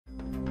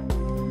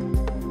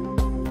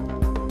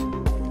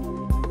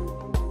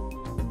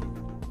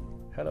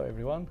Hello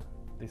everyone,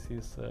 this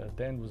is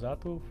Dan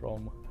Buzatu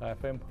from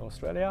IFM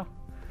Australia.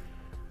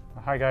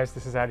 Hi guys,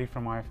 this is Addy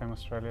from IFM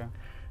Australia.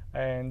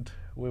 And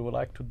we would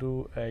like to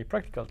do a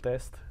practical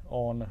test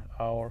on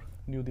our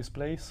new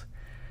displays.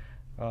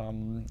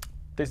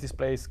 These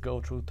displays go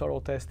through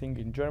thorough testing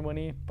in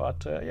Germany,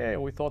 but yeah,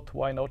 we thought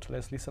why not,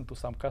 let's listen to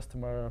some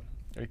customer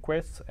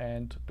requests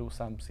and do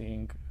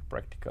something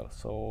practical.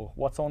 So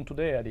what's on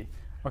today, Addy?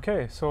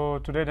 Okay, so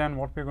today Dan,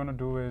 what we're going to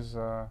do is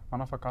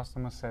one of our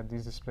customers said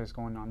these displays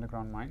go in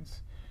underground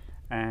mines,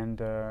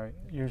 and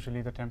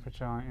usually the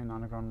temperature in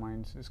underground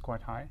mines is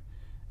quite high,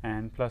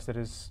 and plus there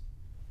is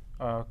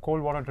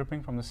cold water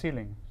dripping from the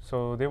ceiling.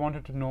 So they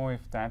wanted to know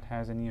if that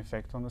has any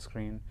effect on the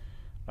screen,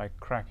 like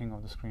cracking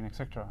of the screen,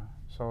 etc.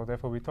 So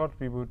therefore we thought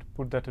we would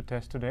put that to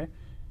test today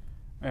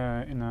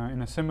in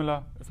a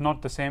similar, if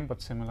not the same,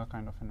 but similar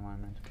kind of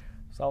environment.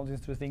 Sounds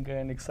interesting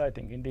and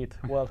exciting indeed.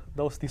 Well,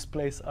 those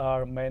displays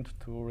are meant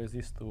to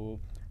resist to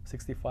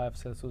 65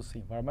 Celsius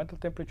environmental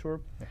temperature.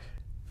 Yes.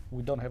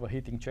 We don't have a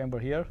heating chamber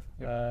here,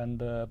 yep.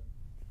 And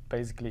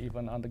basically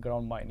even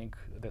underground mining,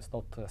 there's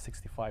not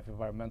 65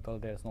 environmental,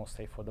 there's no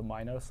safe for the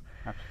miners.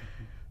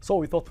 Absolutely. So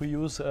we thought we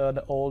use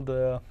the old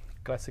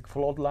classic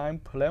float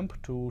lamp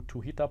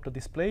to heat up the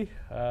display.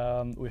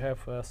 We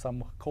have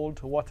some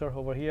cold water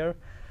over here,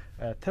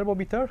 a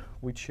thermometer,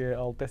 which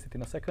I'll test it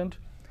in a second.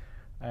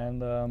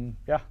 And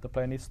yeah, the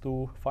plan is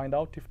to find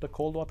out if the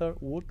cold water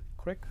would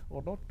crack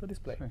or not the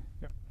display.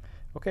 Yep.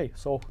 Okay,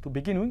 so to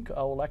begin with,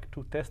 I would like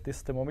to test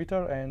this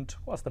thermometer and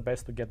what's the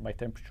best to get my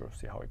temperature,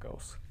 see how it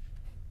goes.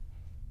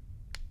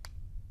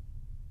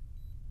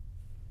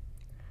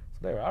 So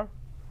there we are.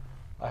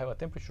 I have a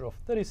temperature of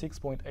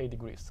 36.8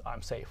 degrees.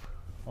 I'm safe.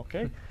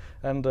 Okay,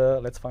 and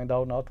let's find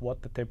out now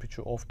what the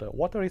temperature of the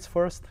water is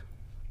first.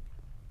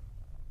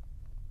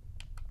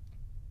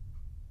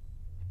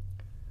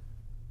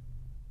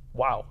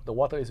 Wow, the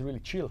water is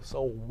really chill,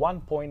 so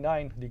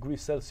 1.9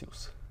 degrees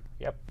Celsius.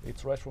 Yep,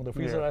 it's right from the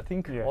freezer, yeah. I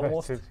think, yeah,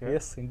 almost. That's it, yeah.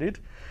 Yes, indeed.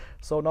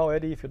 So now,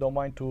 Eddie, if you don't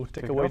mind to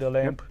take away the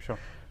lamp, yep, sure.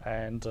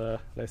 And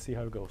let's see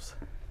how it goes.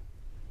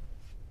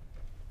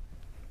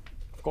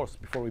 Of course,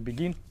 before we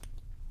begin,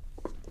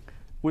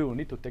 we will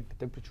need to take the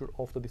temperature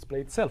of the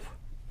display itself.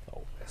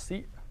 So let's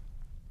see.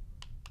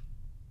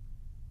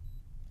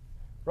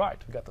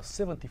 Right, we got a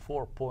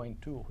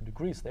 74.2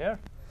 degrees there.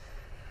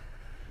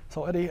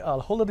 So Eddie,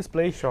 I'll hold the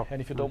display, sure.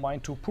 And if you don't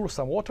mind to pour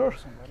some water.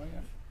 Some water,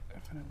 yeah,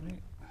 definitely.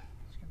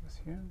 Let's get this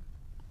here.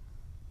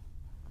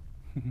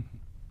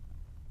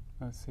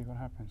 Let's see what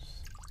happens.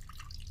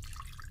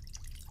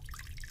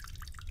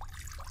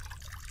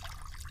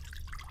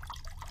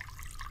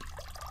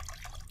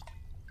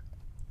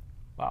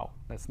 Wow,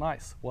 that's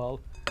nice. Well,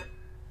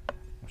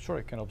 I'm sure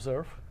you can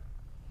observe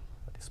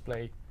the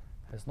display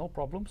has no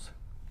problems,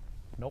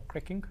 no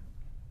cracking,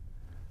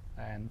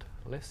 and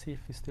let's see if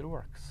it still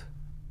works.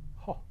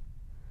 Oh,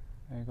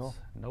 there you go.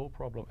 No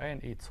problem,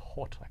 and it's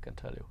hot, I can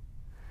tell you.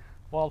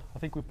 Well, I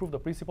think we proved the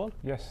principle.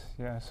 Yes,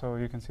 yeah, so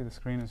you can see the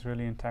screen is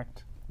really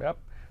intact. Yep,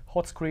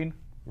 hot screen,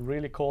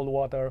 really cold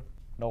water,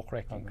 no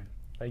cracking. Okay.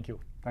 Thank you.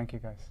 Thank you,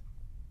 guys.